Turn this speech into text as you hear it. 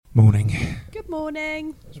Morning. Good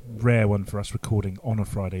morning. It's a rare one for us recording on a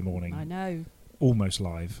Friday morning. I know. Almost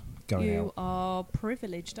live. Going out. You are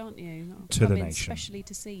privileged, aren't you? I've To come the in nation. Especially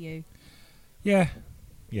to see you. Yeah.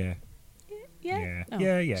 Yeah? Yeah. Oh,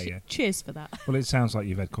 Yeah. Cheers for that. Well, it sounds like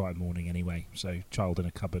you've had quite a morning anyway. So, child in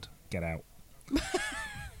a cupboard, get out.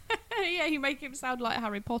 Yeah, you make him sound like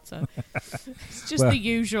Harry Potter. It's just Well- the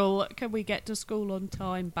usual, can we get to school on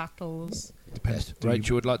time battles. Depends. Yes.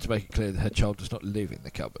 Rachel would like to make it clear that her child does not live in the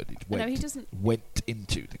cupboard. No, he doesn't. Went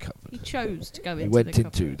into the cupboard. He chose to go He into went the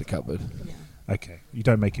into cupboard. the cupboard. Yeah. Okay. You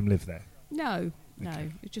don't make him live there. No.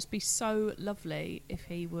 Okay. It'd just be so lovely if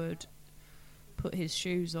he would put his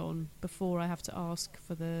shoes on before I have to ask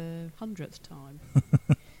for the 100th time.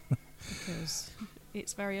 Because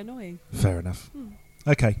it's very annoying. Fair enough.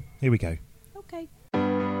 Okay. Here we go. Okay.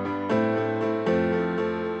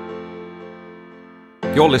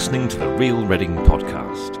 You're listening to the Real Reading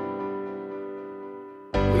Podcast.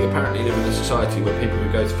 We apparently live in a society where people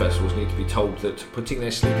who go to festivals need to be told that putting their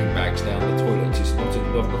sleeping bags down the toilet is not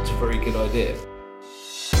a very good idea.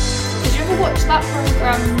 Did you ever watch that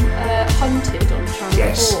programme Hunted on Channel 4?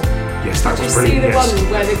 Yes, that Did you see the one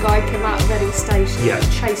where the guy came out of Reading Station Yeah.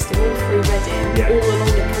 and chased him all through Reading, Yeah. all along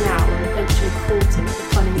the canal, and eventually caught him at the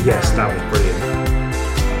Cunning Man? was brilliant.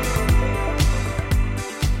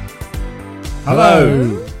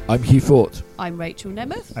 Hello. I'm Hugh Fort. I'm Rachel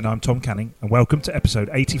Nemeth. And I'm Tom Canning, and welcome to episode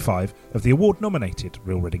 85 of the award-nominated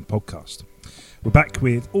Real Reading Podcast. We're back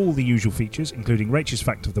with all the usual features, including Rachel's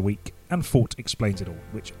Fact of the Week and Fort Explains It All,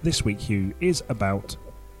 which this week, Hugh, is about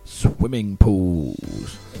Swimming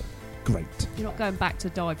pools. great. You're not going back to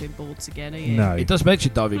diving boards again, are you? No. It does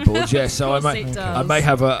mention diving boards, yes, so Of course it does. I may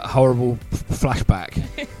have a horrible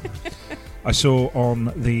flashback. I saw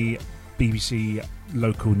on the BBC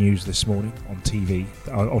local news this morning on TV,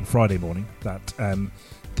 on Friday morning, that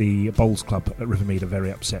the Bowls Club at Rivermead are very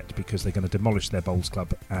upset because they're going to demolish their Bowls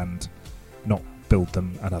Club and not build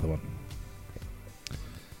them another one.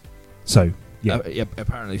 So, yeah.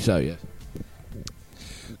 Apparently so, yes.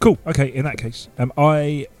 Cool. Okay, in that case,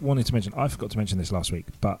 I forgot to mention this last week,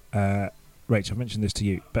 but Rach, I've mentioned this to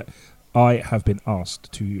you, but I have been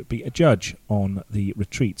asked to be a judge on the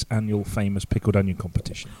Retreat's annual famous pickled onion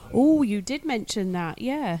competition. Oh, you did mention that,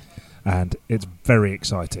 yeah. And it's very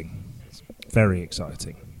exciting. It's very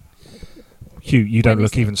exciting. Hugh, you don't When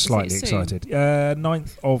is look it? even Is it slightly soon? excited.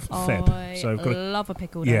 9th of Feb. I So I've got love a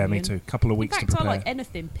pickled yeah, onion. me too. Couple of In weeks fact, to I prepare. like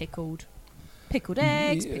anything pickled. Pickled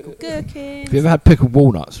eggs, pickled gherkins. Have you ever had pickled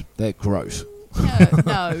walnuts? They're gross.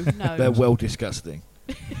 No. They're well disgusting.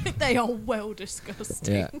 They are well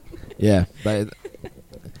disgusting. Yeah.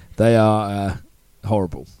 They are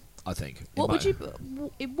horrible, I think.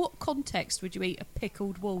 In what context would you eat a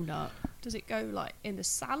pickled walnut? Does it go like in a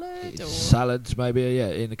salad or? Salads, maybe, yeah,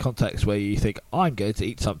 in a context where you think, I'm going to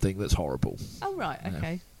eat something that's horrible. Oh right,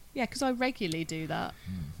 okay. Yeah, because I regularly do that.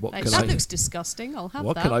 What Like, can that I, looks disgusting. I'll have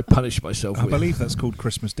what that. can I punish myself I with? believe that's called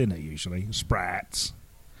Christmas dinner usually. Sprats.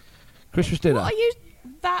 Christmas dinner. What are you?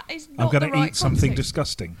 That is I'm not going the to right eat something context.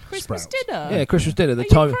 disgusting. Christmas Sprouts. dinner. Yeah, Christmas dinner. The Are you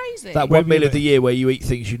time crazy? that Where one have you meal of the been? year where you eat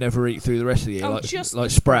things you never eat through the rest of the year, Oh, like just like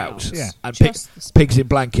the sprouts, Yeah. and Just the pigs in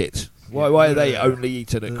blankets. Why are they only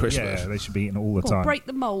eaten at Christmas? Yeah, they should be eaten all the Go time. on, break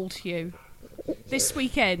the mould, Hugh. This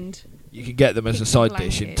weekend, You can get them as a Pigs side in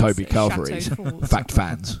dish in blankets Toby at Calvary's Chateau Fort. Fact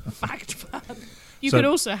Fans. fact fan. You So- could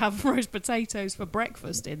also have roast potatoes for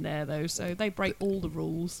breakfast in there, though, so they break all the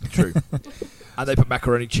rules. True. And they put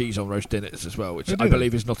macaroni cheese on roast dinners as well, which They I do.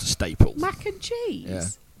 believe is not a staple. Mac and cheese. Yeah.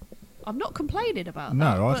 I'm not complaining about No,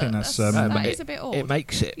 that. I but think that's, that it- is a bit odd. It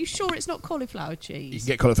makes it. You sure it's not cauliflower You cheese? can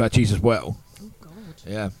get cauliflower cheese as well. Oh God.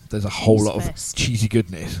 Yeah, there's a whole lot of fest. cheesy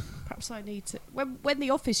goodness. Perhaps I need to. When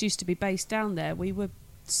the office used to be based down there, we were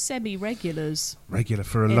semi-regulars. Regular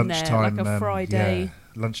for a in there, lunchtime. like a Friday.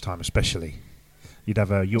 Yeah, lunchtime especially. You'd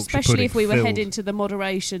have a Yorkshire Especially pudding if we were filled. heading to the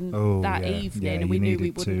moderation Oh, that yeah. evening Yeah, and we you knew we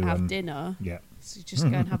needed wouldn't to, have dinner. Yeah. So just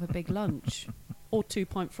go and have a big lunch. Or 2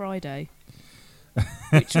 Point Friday.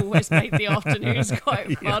 Which always made the afternoons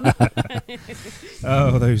quite fun.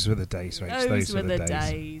 Oh, those were the days, Rach. Those were the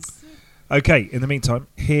days. Okay, in the meantime,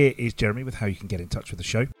 here is Jeremy with how you can get in touch with the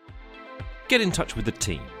show. Get in touch with the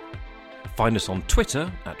team. Find us on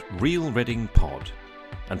Twitter at Real Reading Pod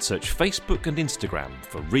and search Facebook and Instagram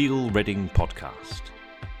for Real Reading Podcast.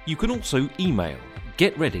 You can also email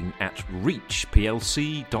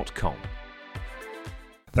getreading@reachplc.com.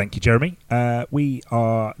 Thank you, Jeremy. We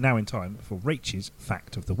are now in time for Rach's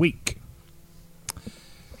Fact of the Week.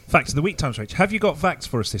 Facts of the Week times, Rach. Have you got facts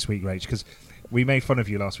for us this week, Rach? Because we made fun of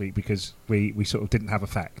you last week because we sort of didn't have a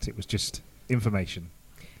fact. It was just information.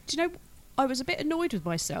 Do you know, I was a bit annoyed with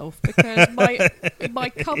myself because my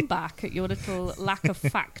comeback at your little lack of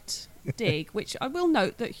fact dig, which I will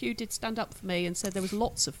note that Hugh did stand up for me and said there was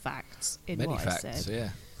lots of facts in Many what facts, I said. yeah.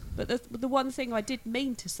 But the one thing I did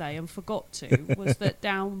mean to say and forgot to was that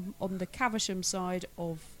down on the Caversham side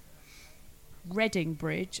of Reading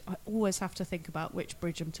Bridge, I always have to think about which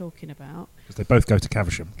bridge I'm talking about. Because they both go to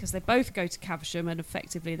Caversham. Because they both go to Caversham and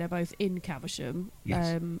effectively they're both in Caversham.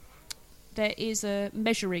 Yes. There is a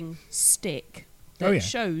measuring stick that yeah.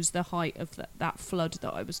 shows the height of that flood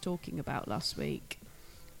that I was talking about last week.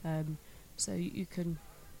 So you can...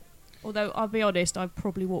 Although, I'll be honest, I've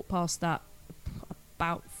probably walked past that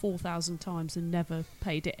about 4,000 times and never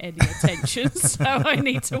paid it any attention. So I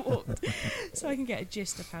need to walk so I can get a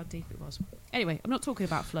gist of how deep it was. Anyway, I'm not talking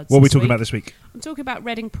about floods. What are we this talking week. about this week? I'm talking about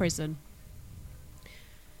Reading Prison.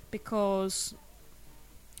 Because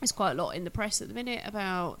there's quite a lot in the press at the minute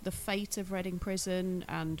about the fate of Reading Prison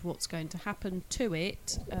and what's going to happen to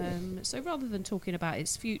it. So rather than talking about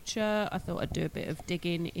its future, I thought I'd do a bit of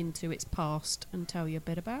digging into its past and tell you a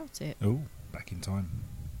bit about it. Oh, back in time.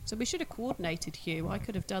 So we should have coordinated, Hugh. I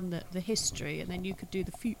could have done the history and then you could do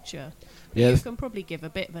the future. Yeah, You can probably give a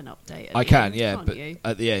bit of an update at I the can, end, yeah, can't but you?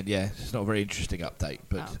 at the end, yeah, it's not a very interesting update,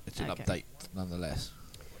 but Oh, it's an okay. update nonetheless.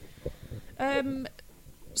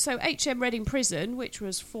 So HM Reading Prison, which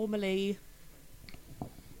was formerly...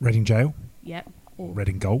 Reading Jail, Yeah. Or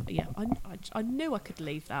Reading Goal. Yeah, I knew I could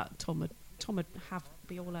leave that. Tom would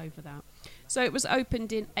be all over that. So it was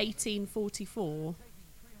opened in 1844,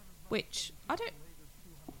 which I don't.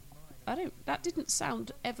 That didn't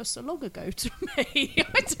sound ever so long ago to me.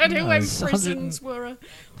 I don't know No, when it's prisons were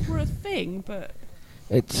a thing, but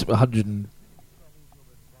It's 100 and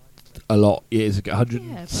a lot years ago,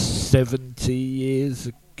 170 years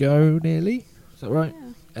ago, nearly. Is that right?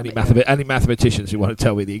 yeah. Any mathematicians who want to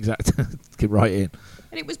tell me the exact can write in.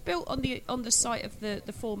 And it was built on the site of the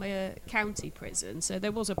former county prison, so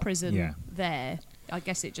there was a prison Yeah. there. I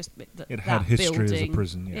guess it just It had history as a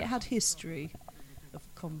prison, yeah. It had history of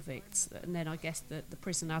convicts, and then I guess the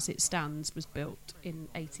prison as it stands was built in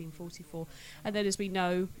 1844, and then as we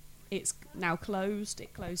know, it's now closed.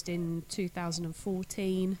 It closed in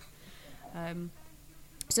 2014.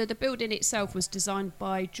 So the building itself was designed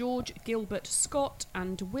by George Gilbert Scott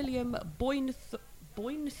and William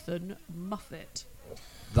Boynton Moffat.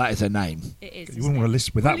 That is a name. It is. You wouldn't want to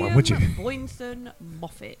list with that one, would you? Boynton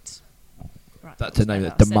Moffat. Right, That's a name I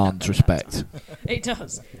that said demands better respect. that time. It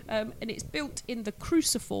does. And it's built in the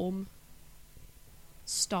cruciform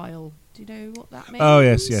style. Do you know what that means? Oh,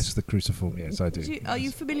 yes, the cruciform. Yes, I do. Are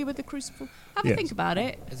you familiar with the cruciform? Have a Yes. think about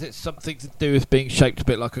it. Is it something to do with being shaped a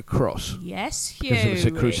bit like a cross? Yes, Hugh. Because it was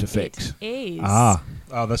a crucifix. It is.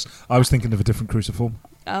 That's. I was thinking of a different cruciform.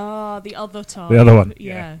 The other time. The other one,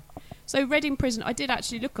 Yeah. So Reading Prison, I did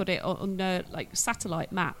actually look at it on like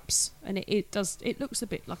satellite maps, and it looks a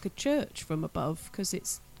bit like a church from above because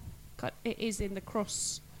it is in the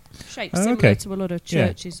cross shape, similar okay. to a lot of Yeah.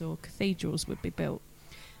 churches or cathedrals would be built.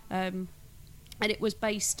 And it was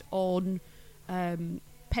based on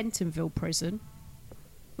Pentonville Prison,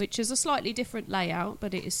 which is a slightly different layout,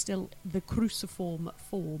 but it is still the cruciform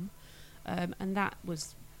form, and that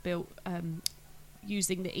was built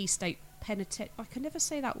using the Eastgate I can never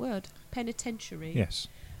say that word. Penitentiary. Yes.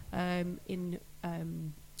 In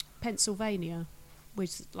Pennsylvania,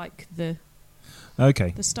 which is like the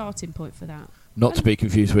starting point for that. Not to be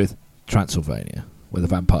confused with Transylvania, where the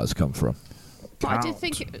vampires come from. But I did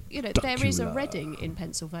think, there is a Dracula. Reading in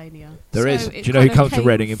Pennsylvania. There So is. it Do you know who kind of comes from came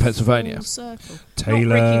Reading in Pennsylvania? full circle. Not Ricky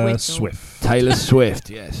Taylor Whittle. Swift. Taylor Swift,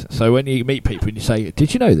 yes. So when you meet people and you say,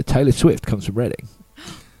 "Did you know that Taylor Swift comes from Reading?"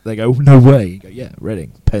 They go, "No way." You go, "Yeah,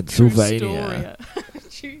 Reading, Pennsylvania."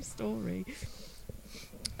 True story.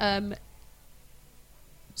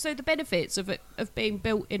 So the benefits of being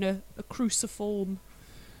built in a cruciform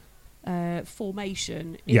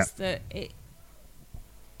formation is that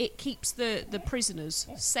it keeps the prisoners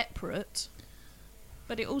separate,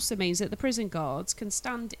 but it also means that the prison guards can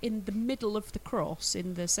stand in the middle of the cross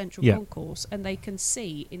in the central concourse, and they can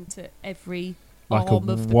see into every Like a arm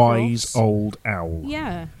of the wise cross. old owl.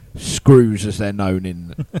 Yeah. Screws, as they're known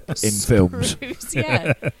in films. Screws,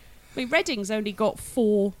 yeah. I mean, Reading's only got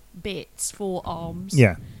 4 arms.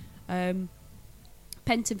 Yeah.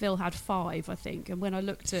 Pentonville had 5, I think, and when I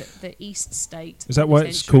looked at the East State... Is that why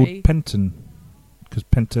it's called Penitentiary- Penton? Because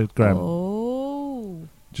pentagram Oh.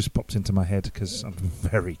 just popped into my head because I'm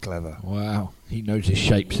very clever. Wow, he knows his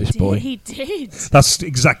shapes, this boy. He did. That's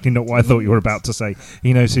exactly not what I thought you were about to say.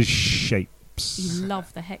 He knows his shapes. You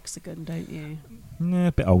love the hexagon, don't you? Yeah,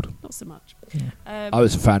 a bit old. Not so much. I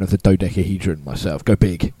was a fan of the dodecahedron myself. Go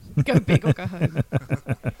big. Go big or go home.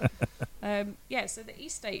 So the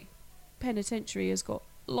Eastgate Penitentiary has got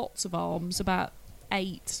lots of arms, about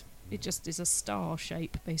 8. It just is a star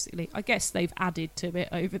shape, basically. I guess they've added to it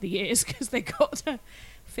over the years because they got to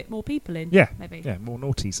fit more people in. Yeah, maybe. Yeah, more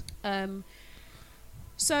naughties.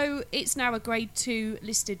 So it's now a Grade 2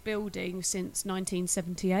 listed building since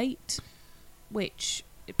 1978, which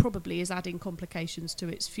it probably is adding complications to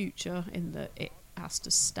its future in that it has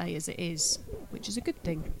to stay as it is, which is a good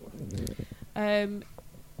thing.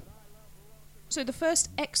 So the first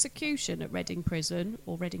execution at Reading Prison,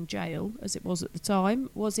 or Reading Jail, as it was at the time,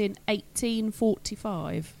 was in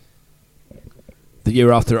 1845. The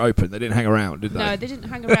year after it opened, they didn't hang around, did they? No, they didn't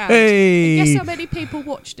hang around. Hey! And guess how many people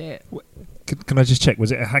watched it? Can I just check?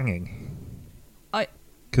 Was it a hanging?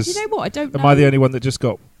 You know what? I don't know. Am I the only one that just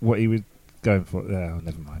got what he was going for? Oh,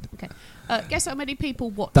 never mind. Okay. Guess how many people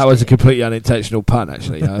watched That was it? a completely unintentional pun,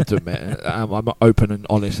 actually, I have to admit. I'm open and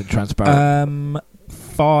honest and transparent.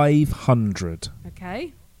 500.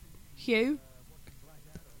 Okay. Hugh?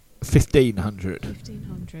 1,500.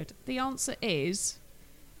 1,500. The answer is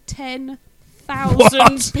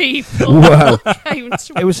 10,000 people. Wow. came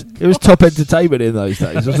to It was top entertainment in those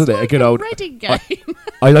days, wasn't it? A good old. Reading game.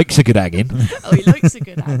 I likes a good hanging. Oh, he likes a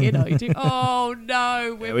good hanging. I do. Oh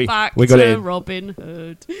no, we're back we got it to in. Robin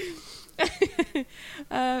Hood.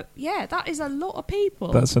 That is a lot of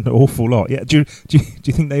people. That's an awful lot. Yeah. Do you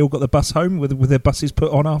think they all got the bus home with their buses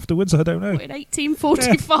put on afterwards? I don't know. What, in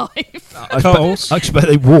 1845. Carls. I expect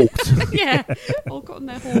they walked. Yeah, all got on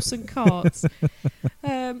their horse and carts.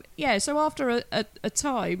 So after a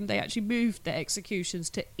time, they actually moved their executions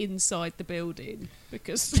to inside the building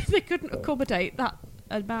because they couldn't accommodate that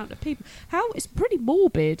amount of people. It's pretty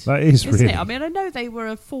morbid. That is isn't really. it? I mean, I know they were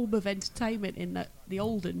a form of entertainment in the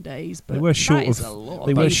olden days, but They were short that is of. a lot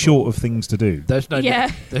They of were people. short of things to do. There's no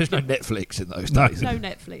Yeah. there's no Netflix in those No. days. No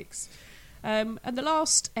Netflix. And the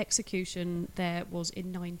last execution there was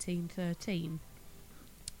in 1913.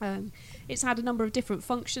 It's had a number of different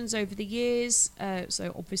functions over the years.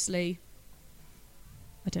 So obviously,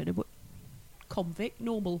 I don't know what convict,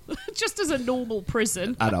 normal, just as a normal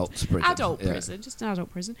prison. Adults prison. Prison, just an adult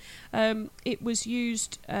prison. It was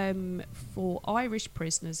used for Irish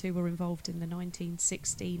prisoners who were involved in the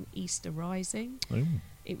 1916 Easter Rising. Ooh.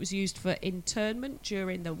 It was used for internment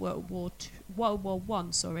during the World War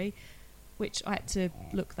One, which I had to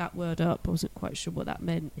look that word up. I wasn't quite sure what that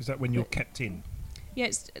meant. Is that when you're kept in? Yeah,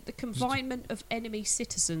 it's the confinement of enemy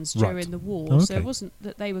citizens Right. during the war. Oh, So okay. it wasn't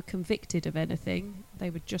that they were convicted of anything. They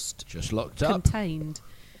were just locked up. contained.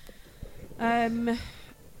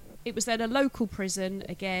 It was then a local prison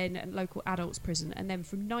again, and local adults prison, and then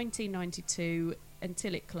from 1992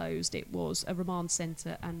 until it closed, it was a remand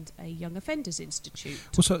centre and a young offenders institute.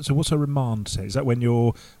 What's a remand say? Is that when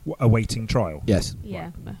you're awaiting trial? Yes.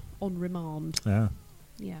 Yeah, on remand. Yeah.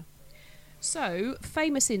 Yeah. So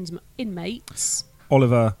famous inmates,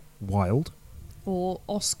 Oliver Wilde. or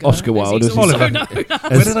Oscar. Oscar as Wilde, he's as also Oliver. known as.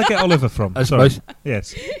 Where did I get Oliver from? As Sorry. most-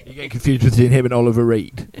 Yes. You get confused between him and Oliver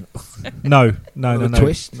Reed. No. A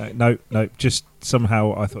twist? No. Just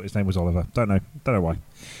somehow I thought his name was Oliver. Don't know why.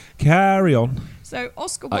 Carry on. So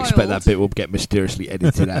Oscar I Wilde. expect that bit will get mysteriously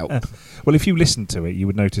edited out. Well, if you listen to it, you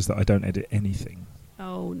would notice that I don't edit anything.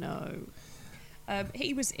 Oh no.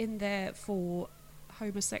 He was in there for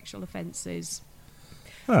homosexual offences,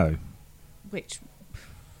 Oh, which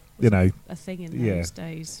you know. a thing in Yeah. those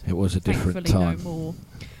days. It was a different Thankfully, time. no more.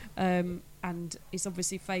 And is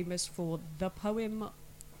obviously famous for the poem,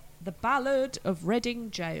 "The Ballad of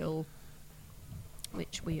Reading Jail,"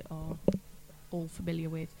 which we are all familiar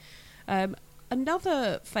with.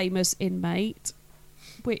 Another famous inmate,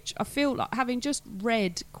 which I feel like, having just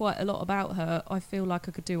read quite a lot about her, I feel like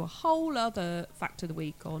I could do a whole other fact of the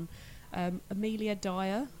week on Amelia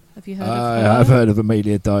Dyer. Have you heard of her? I've heard of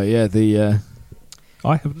Amelia Dyer. Yeah,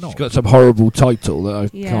 I have she's not. got some horrible title that I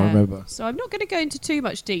can't remember. So I'm not going to go into too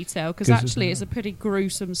much detail because 'Cause actually it's a pretty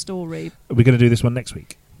gruesome story. Are we going to do this one next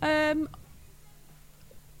week?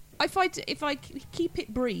 If I keep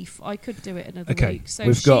it brief, I could do it another Okay, week. So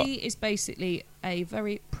we've got- she is basically a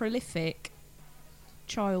very prolific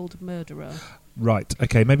child murderer. Right.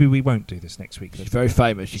 Okay. Maybe we won't do this next week. Then. She's very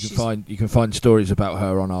famous. You can find stories about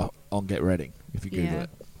her on Get Reading if you Google Yeah. it.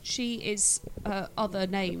 She is. Other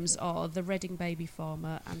names are the Reading Baby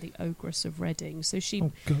Farmer and the Ogress of Reading. So she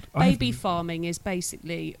Oh God. baby farming is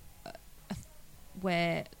basically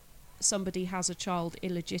where somebody has a child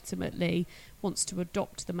illegitimately, wants to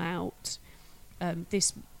adopt them out.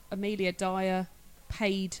 This Amelia Dyer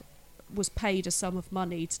paid was paid a sum of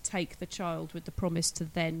money to take the child with the promise to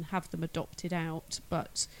then have them adopted out,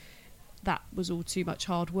 but that was all too much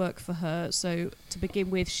hard work for her. So to begin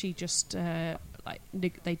with, she just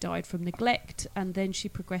they died from neglect, and then she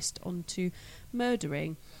progressed on to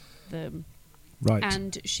murdering them. Right.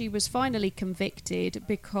 And she was finally convicted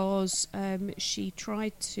because she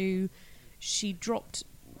dropped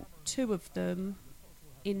 2 of them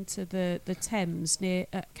into the Thames near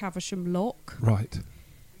Caversham Lock. Right.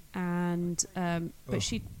 And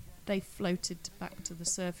but they floated back to the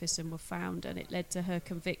surface and were found, and it led to her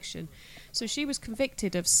conviction. So she was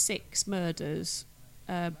convicted of 6 murders,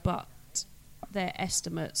 but their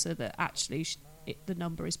estimates are that actually the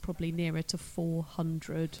number is probably nearer to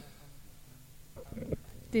 400.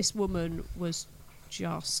 This woman was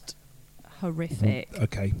just horrific.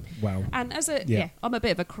 Okay, wow. And as I'm a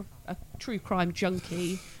bit of a true crime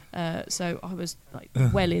junkie, so I was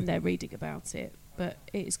well in there reading about it, but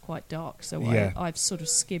it is quite dark, so I've sort of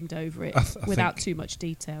skimmed over it without too much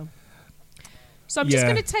detail. So I'm just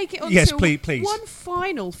going to take it on to please. one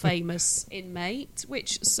final famous inmate,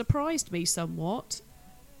 which surprised me somewhat.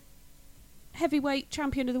 Heavyweight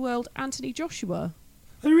champion of the world, Anthony Joshua.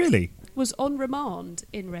 Oh, really? Was on remand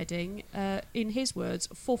in Reading, in his words,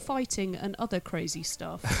 for fighting and other crazy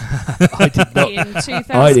stuff. I did not. In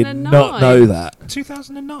 2009. I did not know that.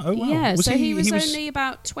 2009. Oh wow. Yeah, Was so he was only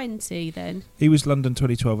about 20 then. He was London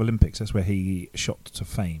 2012 Olympics. That's where he shot to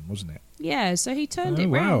fame, wasn't it? Yeah, so he turned Oh, it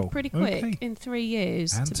wow. round pretty quick Okay. in 3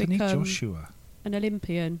 years Anthony to become Joshua. an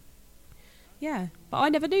Olympian. Yeah, but I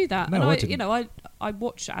never knew that. No, and I didn't. I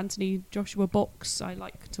watch Anthony Joshua box. I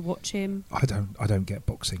like to watch him. I don't get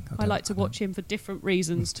boxing. I like to watch him for different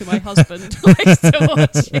reasons to my husband likes to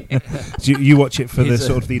watch him. Do you watch it for the He's a-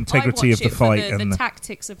 sort of the integrity I of watch the it for fight the and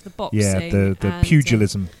tactics of the boxing. yeah, the and,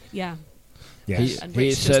 pugilism. Yeah, Yes. and He Rich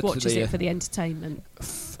is just watches certainly it for the entertainment.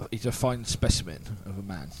 He's a fine specimen of a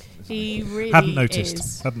man. isn't He really Hadn't noticed.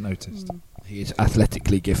 is. Hadn't noticed. He is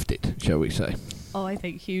athletically gifted, shall we say. Oh, I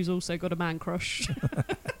think Hugh's also got a man crush.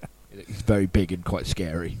 He's very big and quite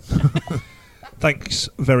scary. Thanks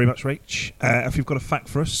very much, Rach. If you've got a fact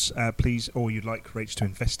for us, please, or you'd like Rach to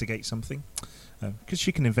investigate something, because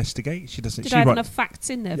she can investigate. She doesn't. Did she I have write- enough facts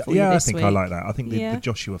in there for you Yeah, I this think week? I like that. I think the Yeah.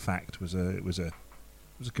 Joshua fact was a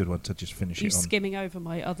good one to just finish You it on. skimming over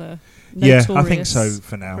my other Yeah, notorious I think so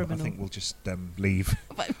for now. criminal. I think we'll just leave.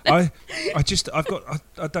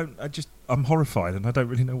 I'm horrified and I don't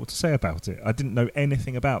really know what to say about it. I didn't know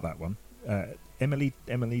anything about that one. Emily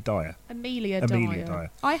Dyer. Amelia Amelia Dyer. Dyer.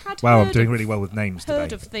 I had Wow, I'm heard doing of- really well with names heard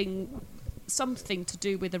today. of something to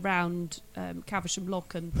do with around Caversham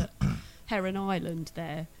Lock and the Heron Island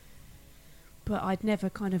there, but I'd never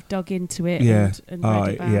kind of dug into it Yeah, and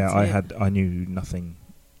read about it. I knew nothing.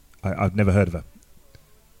 I've never heard of her,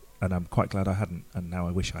 and I'm quite glad I hadn't. And now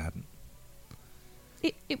I wish I hadn't.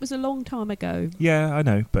 It was a long time ago, Yeah, I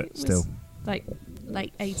know, but It still. was like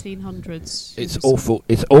late 1800s. It's It was- awful.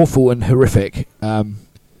 It's awful and horrific,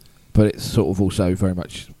 but it's sort of also very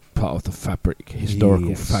much part of the historical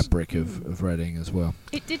Yes. fabric of Reading as well.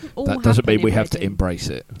 It didn't all That doesn't happen mean we in have to Reading. embrace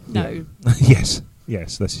it. No. Yes,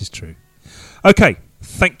 this is true. Okay,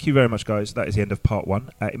 thank you very much, guys. That is the end of part 1.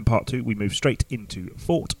 In part 2, we move straight into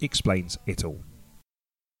Fort Explains It All.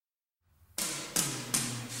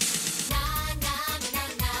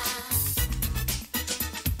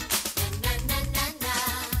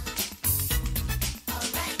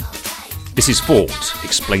 This is Fort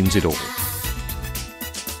Explains It All.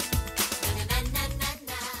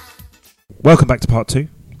 Welcome back to part 2.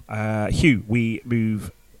 Hugh, we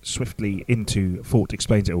move swiftly into Fort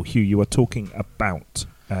Explains It All. Hugh, you are talking about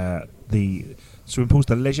the swimming pools,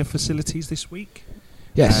 the leisure facilities this week.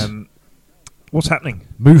 Yes. What's happening?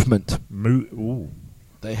 Movement. Ooh.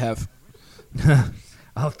 They have,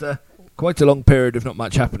 after quite a long period of not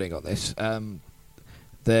much happening on this,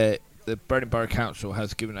 the Reading Borough Council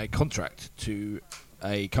has given a contract to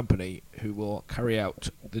a company who will carry out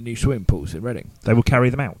the new swimming pools in Reading. They will carry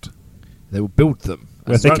them out. They will build them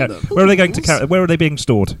and run them. Where are they going to carry? Where are they being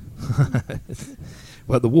stored?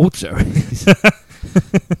 Well, the water is.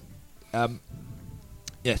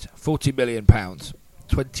 Yes, £40 million,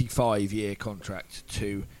 25-year contract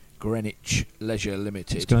to Greenwich Leisure It's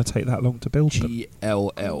Limited, going to take that long to build them.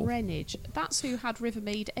 GLL. Greenwich. That's who had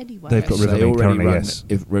Rivermead anyway. They've got So they Rivermead already currently, run yes.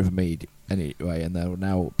 Rivermead anyway, and they'll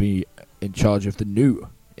now be in charge of the new,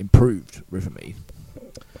 improved Rivermead.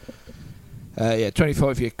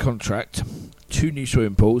 25-year contract, 2 new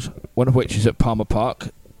swimming pools, one of which is at Palmer Park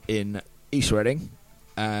in East Reading,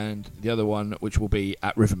 and the other one which will be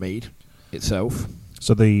at Rivermead itself.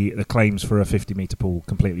 So the claims for a 50-metre pool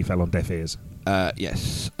completely fell on deaf ears.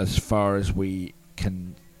 Yes, as far as we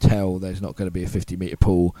can tell there's not going to be a 50-metre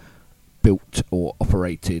pool built or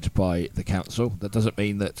operated by the council. That doesn't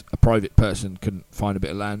mean that a private person can find a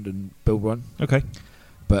bit of land and build one. Okay.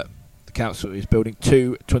 But the council is building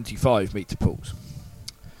 2 25-metre pools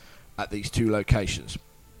at these 2 locations.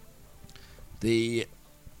 The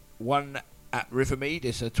one at Rivermead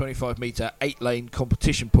is a 25-metre 8-lane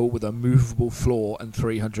competition pool with a movable floor and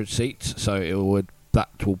 300 seats. So that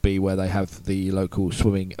will be where they have the local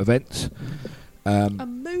swimming events. A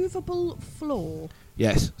movable floor.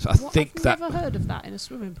 Yes, so I've never heard of that in a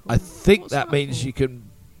swimming pool. I think What's that means for? you can.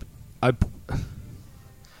 I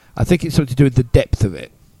think it's something to do with the depth of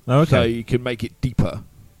it. Oh, okay. So you can make it deeper.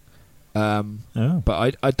 Oh.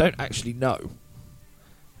 But I don't actually know.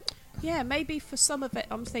 Yeah, maybe for some of it,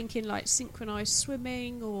 I'm thinking like synchronised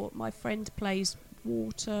swimming, or my friend plays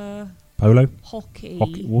water Polo? hockey,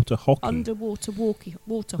 Water hockey? underwater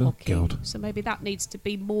water Oh, hockey. God. So maybe that needs to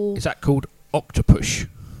be more. Is that called octopush?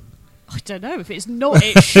 I don't know. If it's not,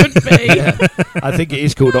 it should be. Yeah, I think it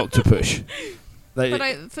is called octopush.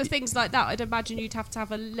 But for things like that, I'd imagine you'd have to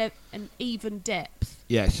have an even depth.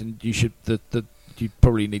 Yes, and you should. You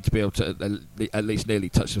probably need to be able to at least nearly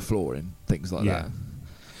touch the floor in things like Yeah.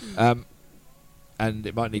 that. And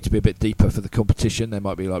it might need to be a bit deeper for the competition. There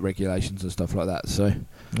might be like regulations and stuff like that. So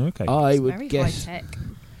Okay. I It's would very guess high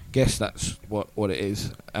tech. that's what it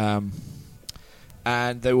is. And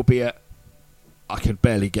there will be I can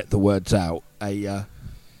barely get the words out. A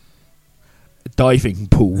diving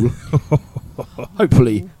pool,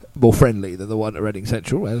 hopefully more friendly than the one at Reading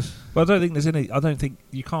Central. As Well, I don't think there's any. I don't think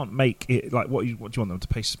you can't make it like what do you want them to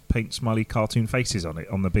paint smiley cartoon faces on it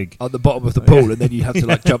on the big on the bottom of the pool, and then you have to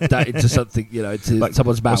like jump that into something, into like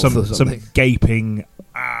someone's mouth or something, some gaping.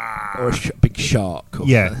 or a big shark. Or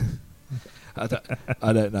Yeah. something.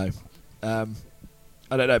 I don't know. I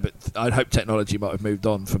don't know, but I'd hope technology might have moved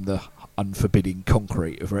on from the unforbidding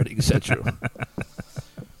concrete of Reading Central.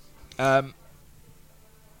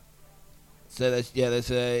 So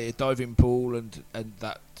there's a diving pool and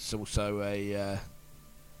that's also a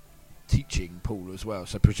teaching pool as well.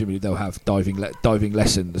 So presumably they'll have diving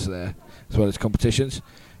lessons there as well as competitions.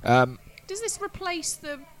 Does this replace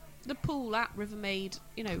the pool at Rivermead?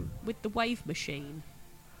 With the wave machine.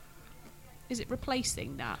 Is it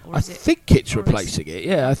replacing that, or I is it? think it's or is- replacing it.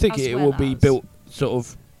 Yeah, I think as it well will be as? built sort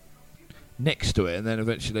of next to it, and then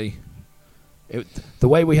eventually. The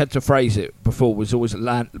way we had to phrase it before was always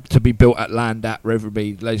to be built at land at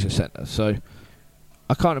Rivermead Leisure Centre. So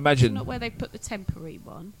I can't Is it imagine. not where they put the temporary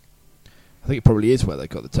one, I think it probably is where they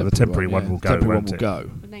got the temporary, the temporary one yeah. will go, Temporary one won't will it? go.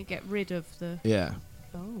 and then get rid of the? Yeah.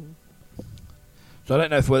 Oh, So I don't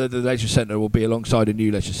know whether the leisure centre will be alongside a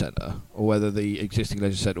new leisure centre or whether the existing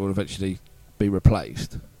leisure centre will eventually be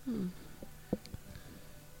replaced.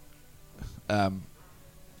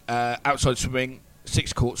 Outside swimming,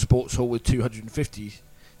 6-court sports hall with 250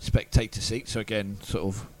 spectator seats. So again,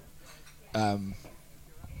 sort of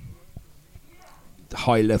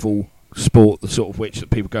high-level sport, the sort of which that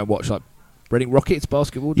people go and watch, like Reading Rockets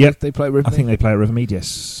basketball. Yep. They play I Rivermead. think they play at Rivermead.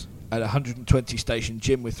 Yes. At a 120 station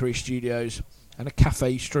gym with 3 studios and a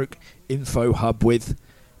cafe stroke info hub with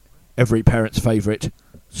every parent's favourite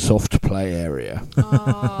soft play area.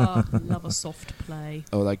 love a soft play.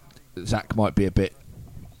 Although Zach might be a bit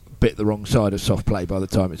the wrong side of soft play by the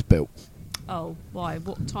time it's built. Oh, why?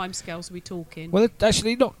 What timescales are we talking? Well,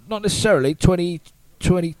 actually, not necessarily.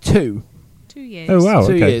 2022. 2 years. Oh, wow.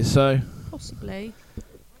 2 okay. years. Possibly.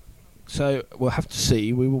 So we'll have to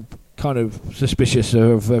see. We will kind of suspicious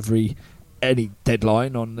of any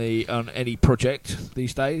deadline on any project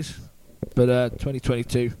these days. But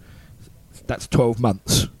 2022, that's 12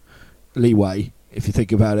 months leeway if you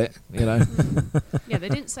think about it. Yeah, they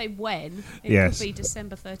didn't say when. It Yes. could be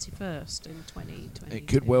December 31st in 2020. It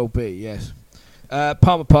could well be, yes.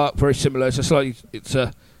 Palmer Park, very similar. It's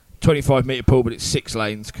a 25-metre pool, but it's 6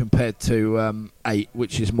 lanes compared to 8,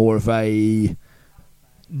 which is more of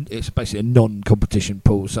it's basically a non-competition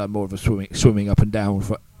pool, so more of a swimming up and down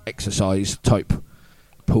for exercise type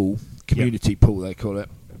pool, community pool they call it.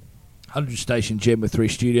 100-station gym with 3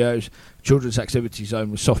 studios, children's activity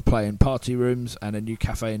zone with soft play and party rooms, and a new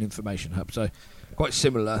cafe and information hub. So quite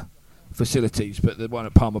similar facilities, but the one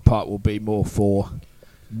at Palmer Park will be more for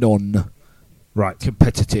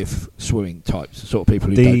non-competitive swimming types, the sort of people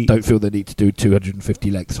who don't feel the need to do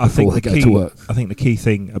 250 lengths before they go to work. I think the key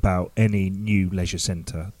thing about any new leisure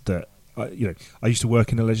centre that I used to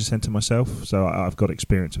work in a leisure centre myself, so I've got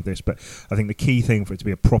experience with this. But I think the key thing for it to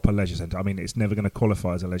be a proper leisure centre, I mean, it's never going to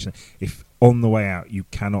qualify as a leisure centre if on the way out you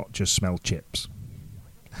cannot just smell chips.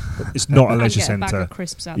 It's not a leisure And get a bag centre. of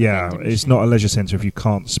crisps out the Yeah, vending it's machine. not a leisure centre if you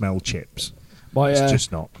can't smell chips. It's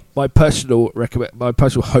just not. My personal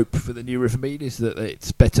hope for the new Rivermead is that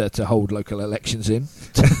it's better to hold local elections in.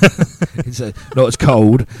 It's not as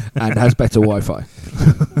cold and has better Wi-Fi.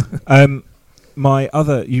 My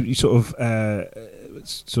other, you sort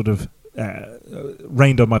of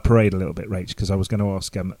rained on my parade a little bit, Rach, because I was going to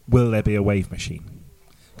ask, will there be a wave machine?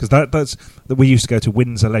 Because that's we used to go to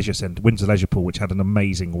Windsor Leisure Pool, which had an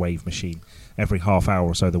amazing wave machine. Every half hour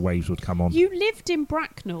or so, the waves would come on. You lived in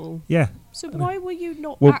Bracknell. Yeah. So why were you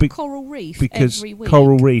not Well, at Coral Reef because every week?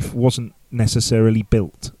 Coral Reef wasn't necessarily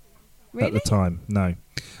built Really? at the time. No.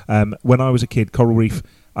 When I was a kid, Coral Reef,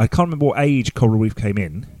 I can't remember what age Coral Reef came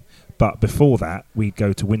in, but before that, we'd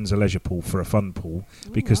go to Windsor Leisure Pool for a fun pool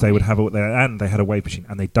because they would have and they had a wave machine,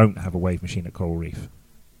 and they don't have a wave machine at Coral Reef.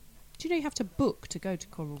 Do you know you have to book to go to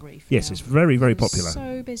Coral Reef? Yes, now? it's very, very It was popular.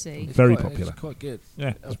 So busy. Very popular. It's quite good.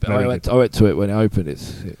 Yeah, I went to it when it opened.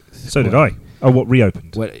 So did I. Oh, what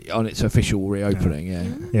reopened? On its official reopening, yeah.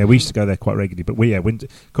 Yeah, we used to go there quite regularly, but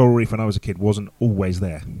Coral Reef when I was a kid wasn't always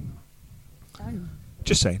there. Oh.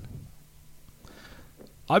 Just saying.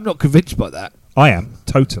 I'm not convinced by that. I am,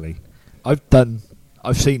 totally. I've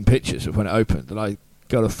seen pictures of when it opened, and I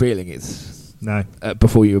got a feeling it's No,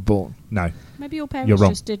 before you were born. no, Maybe your You're parents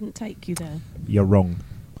wrong. just didn't take you there. you're wrong.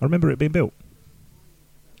 I remember it being built.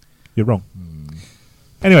 You're wrong.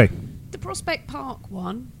 Anyway, The Prospect Park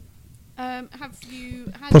one. Have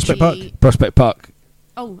you had Prospect Park? Prospect Park.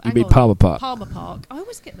 Oh, You hang mean on. Palmer Park? Palmer Park. I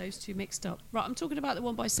always get those two mixed up. Right, I'm talking about the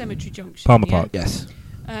one by Cemetery Junction. Palmer yeah? Park. Yes.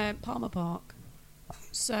 Palmer Park.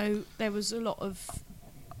 So there was a lot of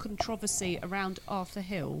controversy around Arthur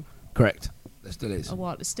Hill. Correct. There still is. A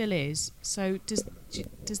while, it still is. So does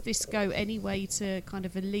this go any way to kind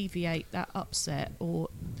of alleviate that upset, or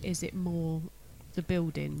is it more the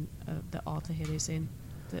building that Arthur Hill is in?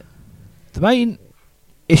 The main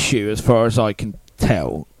issue, as far as I can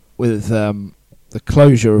tell, with the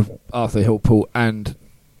closure of Arthur Hill Pool and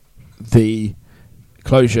the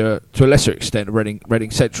closure, to a lesser extent, of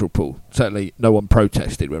Reading Central Pool. Certainly, no one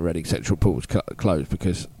protested when Reading Central Pool was closed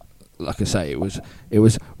because, like I say, it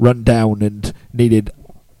was run down and needed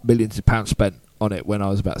millions of pounds spent on it when I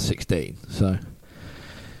was about 16. So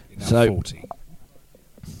 40.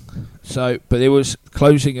 But it was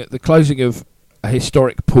the closing of a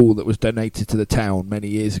historic pool that was donated to the town many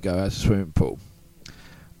years ago as a swimming pool,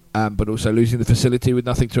 but also losing the facility with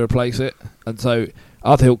nothing to replace it. And so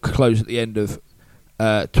Arthur Hill closed at the end of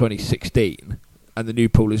 2016, and the new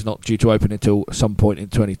pool is not due to open until some point in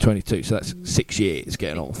 2022. So that's 6 years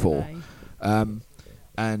getting on for.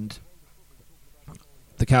 And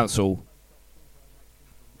the council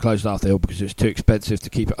closed Arthur Hill because it was too expensive to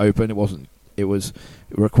keep it open. It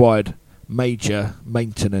required major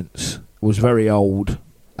maintenance. It was very old,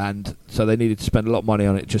 and so they needed to spend a lot of money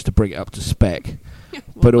on it just to bring it up to spec.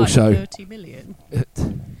 But like also 30 million.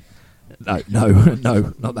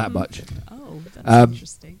 no, not that much. Oh, that's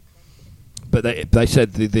interesting. But they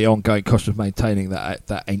said the ongoing cost of maintaining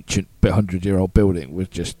that ancient 100-year-old building was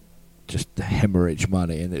just hemorrhage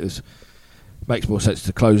money, and it makes more sense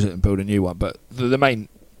to close it and build a new one. But the main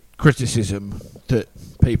criticism that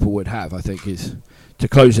people would have, I think, is to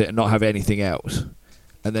close it and not have anything else,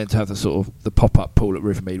 and then to have the pop-up pool at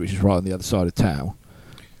Rivermead, which is right on the other side of town.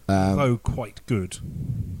 Although quite good.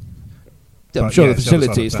 I'm But sure yeah, the it's the other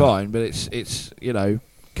facility is side of town. fine, but it's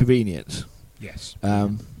convenience. Yes.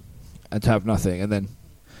 And to have nothing, and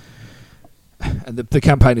the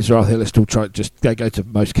campaigners at Arthur Hill are still they go to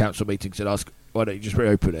most council meetings and ask, why don't you just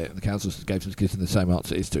reopen it? And the council gives them the same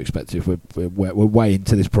answer: it's too expensive. We're way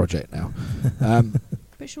into this project now.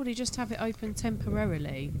 But surely just have it open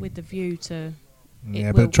temporarily with the view to.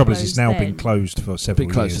 Yeah, but the trouble is, it's now been closed. closed for several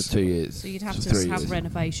Been closed years. for 2 years. So you'd have to 3 have years.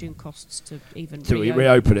 renovation costs to even To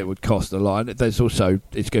reopen it would cost a lot. And there's also,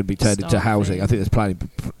 it's going to be turned into Staffing. housing. I think there's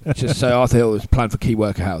planning. Just so Arthur Hill is planned for key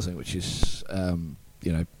worker housing, which is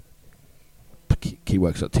key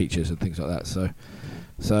workers like teachers and things like that.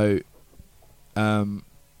 So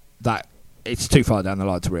that it's too far down the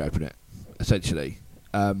line to reopen it, essentially.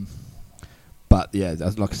 But yeah,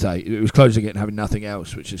 like I say, it was closing it and having nothing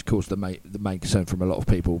else, which has caused the main concern from a lot of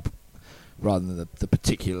people, rather than the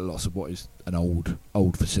particular loss of what is an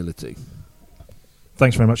old facility.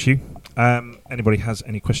 Thanks very much, Hugh. Anybody has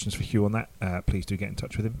any questions for Hugh on that, please do get in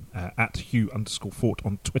touch with him at Hugh_Fort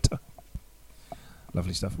on Twitter.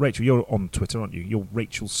 Lovely stuff. Rachel, you're on Twitter, aren't you? You're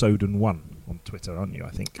Rachel Soden1 on Twitter, aren't you,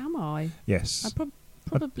 I think? Am I? Yes.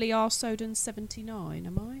 Probably R Soden 79.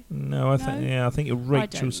 Am I? No, I think you're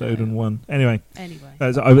Rachel don't know. Soden1. Anyway.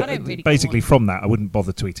 I don't really basically go on. from that, I wouldn't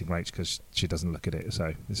bother tweeting Rach because she doesn't look at it,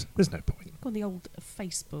 so there's no point. Go on the old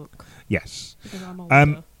Facebook. Yes. Because I'm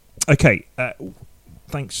older. Okay.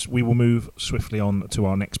 thanks. We will move swiftly on to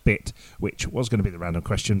our next bit, which was going to be the random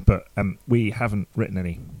question, but we haven't written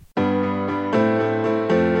any.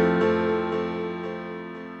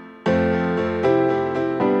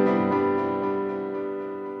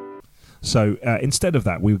 So instead of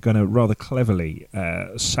that, we were going to rather cleverly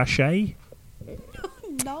sachet.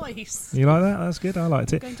 Nice. You like that? That's good. I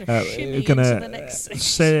liked it. Going to shimmy We're gonna, into the next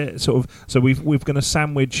section. So we're going to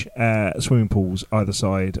sandwich swimming pools either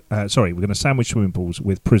side. We're going to sandwich swimming pools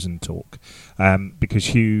with prison talk,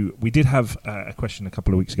 because Hugh, we did have a question a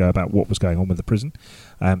couple of weeks ago about what was going on with the prison.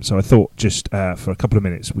 So I thought just for a couple of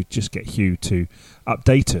minutes we'd just get Hugh to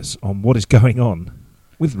update us on what is going on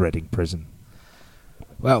with Reading Prison.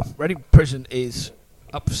 Well, Reading Prison is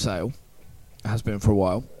up for sale. It has been for a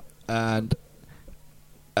while, and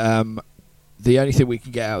the only thing we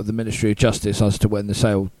can get out of the Ministry of Justice as to when the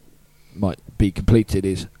sale might be completed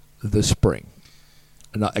is the spring.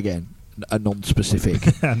 And again, a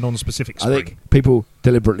non-specific. A non-specific spring. I think people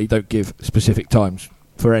deliberately don't give specific times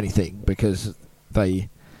for anything because people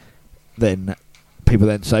then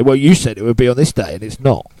say, well, you said it would be on this day and it's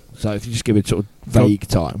not. So if you just give it sort of vague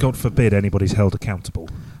time. God forbid anybody's held accountable.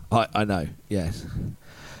 I know, yes.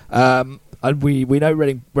 And we know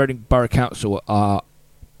Reading Borough Council are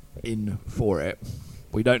in for it.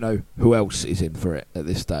 We don't know who else is in for it at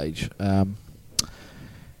this stage.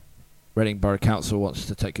 Reading Borough Council wants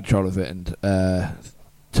to take control of it and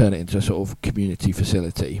turn it into a sort of community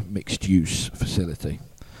facility, mixed use facility.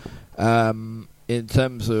 In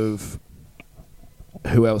terms of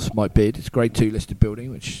who else might bid, it's a Grade 2 listed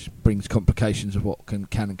building, which brings complications of what can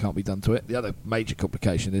and can't be done to it. The other major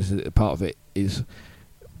complication is that part of it is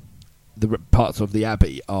the parts of the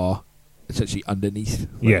Abbey are essentially underneath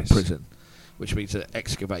the prison, which means that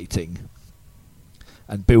excavating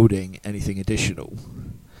and building anything additional,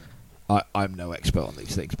 I'm no expert on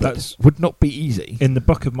these things, but that would not be easy. In the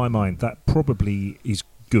back of my mind, that probably is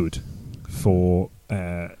good for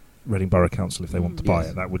Reading Borough Council if they want to buy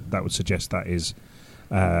it. That would suggest that is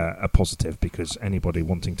a positive, because anybody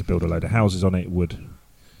wanting to build a load of houses on it would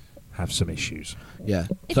have some issues. Yeah.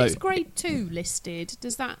 If it's Grade 2 listed,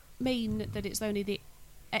 does that mean that it's only the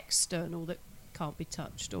external that can't be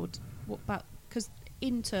touched, or what about, because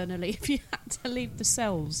internally if you had to leave the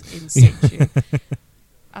cells in situ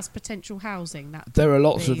as potential housing, that there are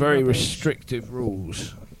lots of very rubbish. restrictive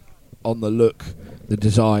rules on the look, the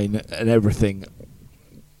design and everything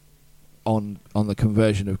on the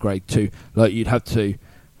conversion of Grade 2. Like you'd have to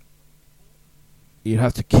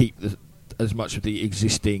keep as much of the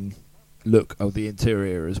existing look of the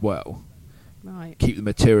interior as well. Right. Keep the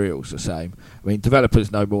materials the same. I mean,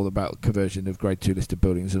 developers know more about conversion of Grade 2 listed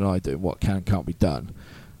buildings than I do, and what can and can't be done.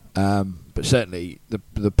 But certainly,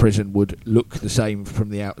 the prison would look the same from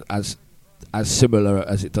the out as similar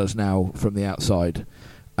as it does now from the outside,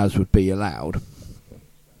 as would be allowed.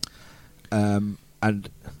 And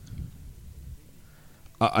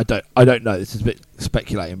I don't know. This is a bit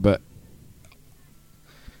speculating, but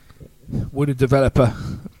would a developer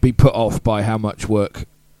be put off by how much work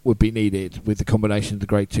would be needed with the combination of the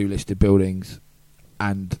Grade 2 listed buildings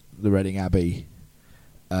and the Reading Abbey,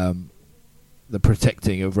 the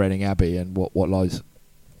protecting of Reading Abbey and what lies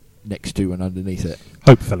next to and underneath it?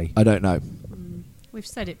 Hopefully. I don't know. We've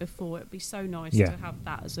said it before, it'd be so nice Yeah. to have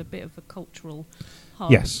that as a bit of a cultural hub,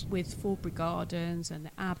 Yes. with Forbury Gardens and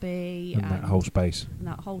the Abbey And that whole space. and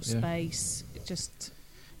that whole Yeah. space. It just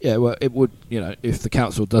Yeah, well, it would, if the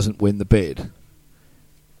council doesn't win the bid,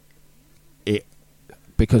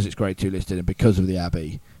 because it's Grade 2 listed and because of the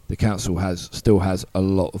Abbey, the council still has a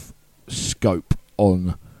lot of scope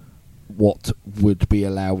on what would be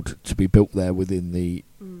allowed to be built there within the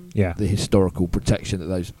historical protection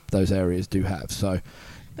that those areas do have. So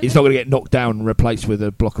it's not going to get knocked down and replaced with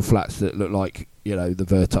a block of flats that look like the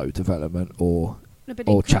Verto development or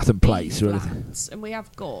Chatham Place or anything. And we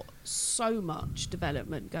have got so much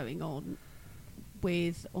development going on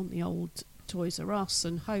on the old Toys R Us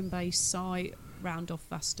and Homebase site round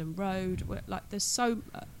off Aston Road. Like there's so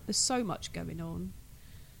much going on,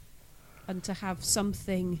 and to have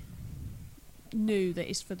something new that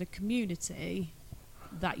is for the community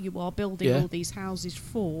that you are building all these houses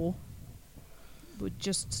for would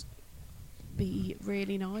just be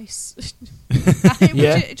really nice. Because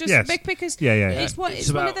it's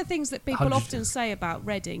one of the things that people often say about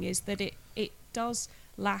Reading is that it does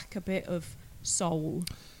lack a bit of soul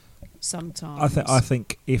sometimes. I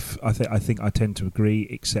think I tend to agree,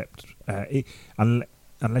 except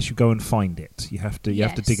unless you go and find it, you have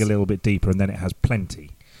to dig a little bit deeper, and then it has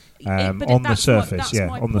plenty on the surface.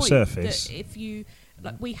 On the surface. If you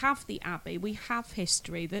we have the Abbey, we have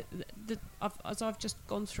history. As I've just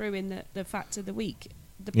gone through in the fact of the week,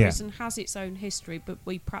 the Yeah. prison has its own history, but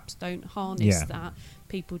we perhaps don't harness Yeah. that.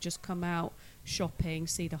 People just come out shopping,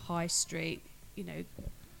 see the high street,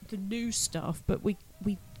 the new stuff, but we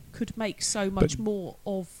could make so much more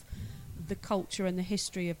of the culture and the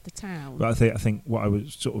history of the town. But I think what I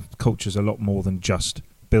was sort of culture's a lot more than just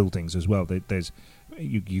buildings as well. There's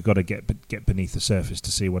you got to get beneath the surface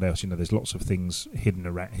to see what else. There's lots of things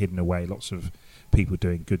hidden away. Lots of people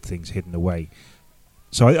doing good things hidden away.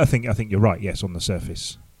 So I think you're right. Yes, on the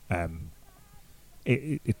surface,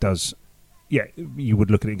 it does. Yeah, you would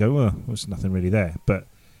look at it and go, well, there's nothing really there. But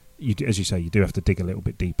as you say, you do have to dig a little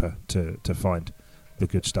bit deeper to find the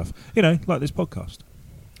good stuff. Like this podcast.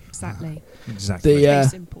 Exactly. Exactly.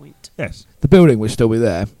 Case in point. Yes. The building will still be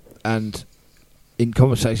there, and in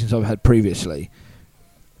conversations I've had previously,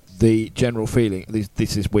 the general feeling,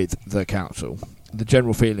 this is with the council, the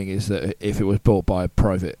general feeling is that if it was bought by a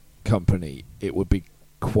private company, it would be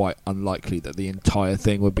quite unlikely that the entire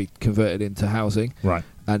thing would be converted into housing. Right.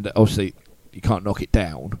 And obviously you can't knock it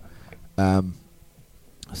down.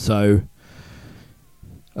 So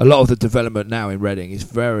a lot of the development now in Reading is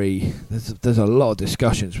there's a lot of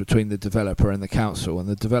discussions between the developer and the council, and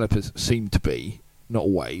the developers seem to be, not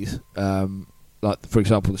always, like for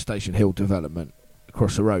example the Station Hill development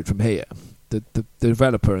across the road from here. The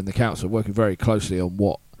developer and the council are working very closely on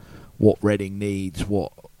what Reading needs,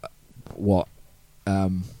 what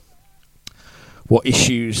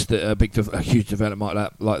issues that a huge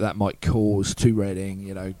development like that might cause to Reading.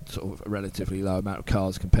 Sort of a relatively low amount of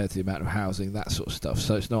cars compared to the amount of housing, that sort of stuff.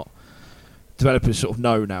 So it's not, developers sort of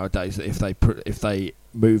know nowadays that if they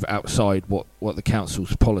move outside what the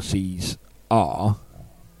council's policies are,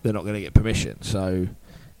 they're not going to get permission. So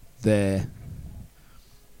there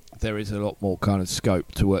is a lot more kind of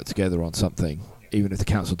scope to work together on something, even if the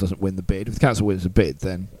council doesn't win the bid. If the council wins the bid,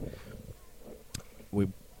 then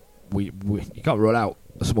you can't rule out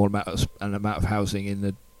a small amount of housing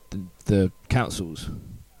in the council's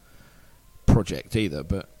project either.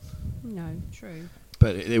 But No, true.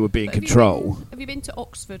 But it would be in But control. Have you been to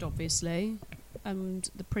Oxford, obviously, and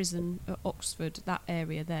the prison at Oxford, that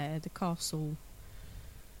area there, the castle,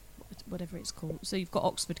 whatever it's called. So you've got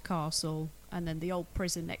Oxford Castle, and then the old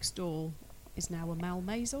prison next door is now a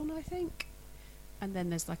Malmaison, I think. And then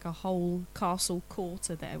there's like a whole castle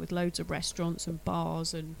quarter there with loads of restaurants and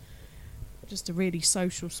bars and just a really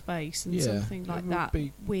social space and something like that.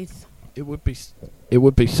 It would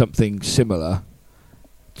be something similar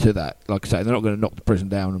to that. Like I say, they're not going to knock the prison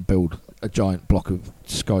down and build a giant block of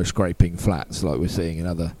skyscraping flats like we're seeing in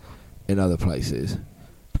other places,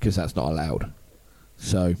 because that's not allowed.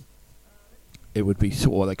 So it would be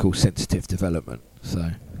sort of what they call sensitive development.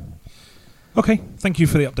 So. Okay, thank you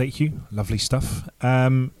for the update, Hugh. Lovely stuff.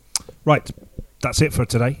 Right, that's it for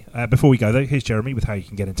today. Before we go, though, here's Jeremy with how you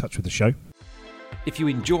can get in touch with the show. If you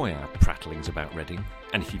enjoy our prattlings about Reading,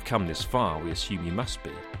 and if you've come this far, we assume you must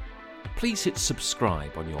be, please hit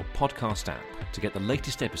subscribe on your podcast app to get the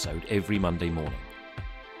latest episode every Monday morning.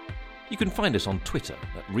 You can find us on Twitter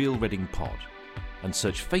at Real Reading Pod, and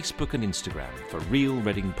search Facebook and Instagram for Real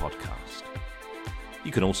Reading Podcast.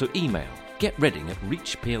 You can also email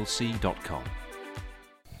getreading@reachplc.com.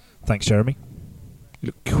 Thanks, Jeremy. You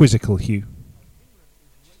look quizzical, Hugh.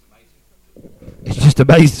 It's just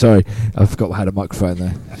amazing. Sorry, I forgot I had a microphone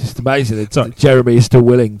there. It's just amazing that Jeremy is still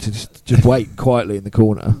willing to just wait quietly in the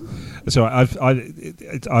corner. So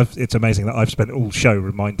it's amazing that I've spent all show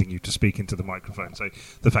reminding you to speak into the microphone. So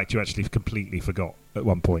the fact you actually completely forgot at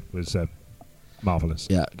one point was marvellous.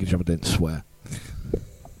 Yeah, good job I didn't swear.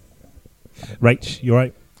 Rach, you all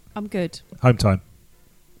right? I'm good. Home time.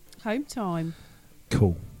 Home time.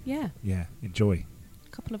 Cool. Yeah. Yeah, enjoy. A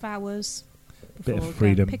couple of hours Bit before of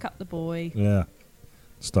freedom. pick up the boy. Yeah.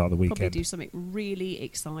 Start the Probably weekend. do something really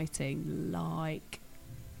exciting, like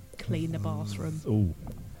clean the bathroom. Ooh,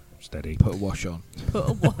 steady. Put a wash on. Put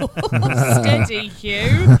a wall. Steady,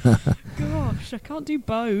 Hugh. Gosh, I can't do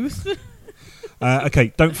both.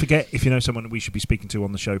 Okay, don't forget, if you know someone we should be speaking to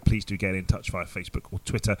on the show, please do get in touch via Facebook or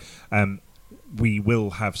Twitter. We will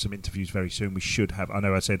have some interviews very soon. We should have, I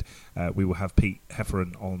know I said we will have Pete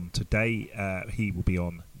Hefferon on today. He will be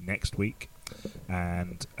on next week.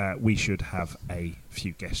 And we should have a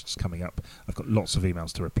few guests coming up. I've got lots of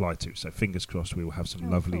emails to reply to, so fingers crossed we will have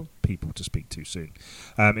some lovely cool. people to speak to soon.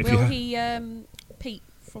 Will he, Pete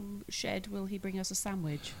from Shed, will he bring us a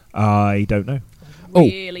sandwich? I don't know.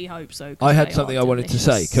 Really hope so. I had something I wanted to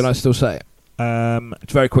say. Can I still say it?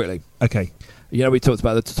 Very quickly. Okay. You know, we talked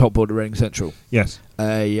about the top board of Reading Central. Yes.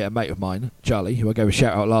 A mate of mine, Charlie, who I gave a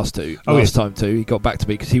shout out last time to, he got back to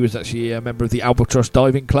me because he was actually a member of the Albatross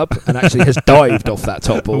Diving Club and actually has dived off that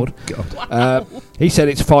top board. God. Wow. He said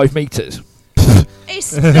it's 5 metres.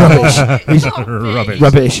 It's bullshit. He's Rubbish.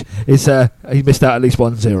 Rubbish. It's he missed out at least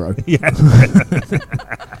 1-0. Yeah.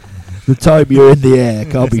 The time you're in the air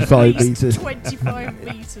can't be At 5 least meters. 25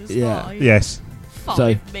 metres Yeah. high. Yes. 5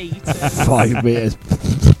 So- metres. 5 meters.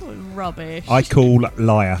 Rubbish. I call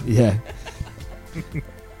liar. Yeah.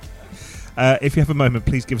 If you have a moment,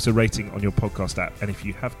 please give us a rating on your podcast app, and if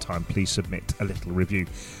you have time, please submit a little review.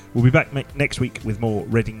 We'll be back next week with more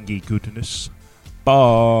Readingy goodness.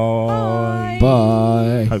 Bye.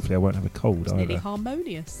 Bye. Hopefully I won't have a cold It's nearly either.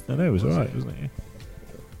 harmonious. I know, it was alright, wasn't it?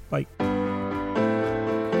 Bye.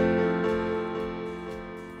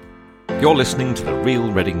 You're listening to the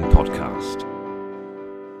Real Reading Podcast.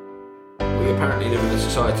 We apparently live in a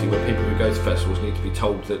society where people who go to festivals need to be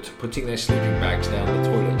told that putting their sleeping bags down the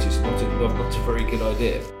toilets is not a very good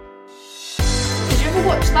idea. Did you ever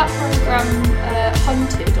watch that programme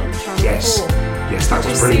Hunted on Channel 4? Yes, that Did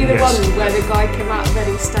you see the one where the guy came out of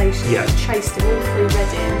Reading Station Yeah. and chased him all through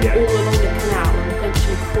Reading, Yeah. all along the canal, and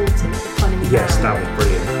eventually caught him at the Cunningham? Yes, that was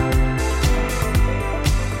brilliant.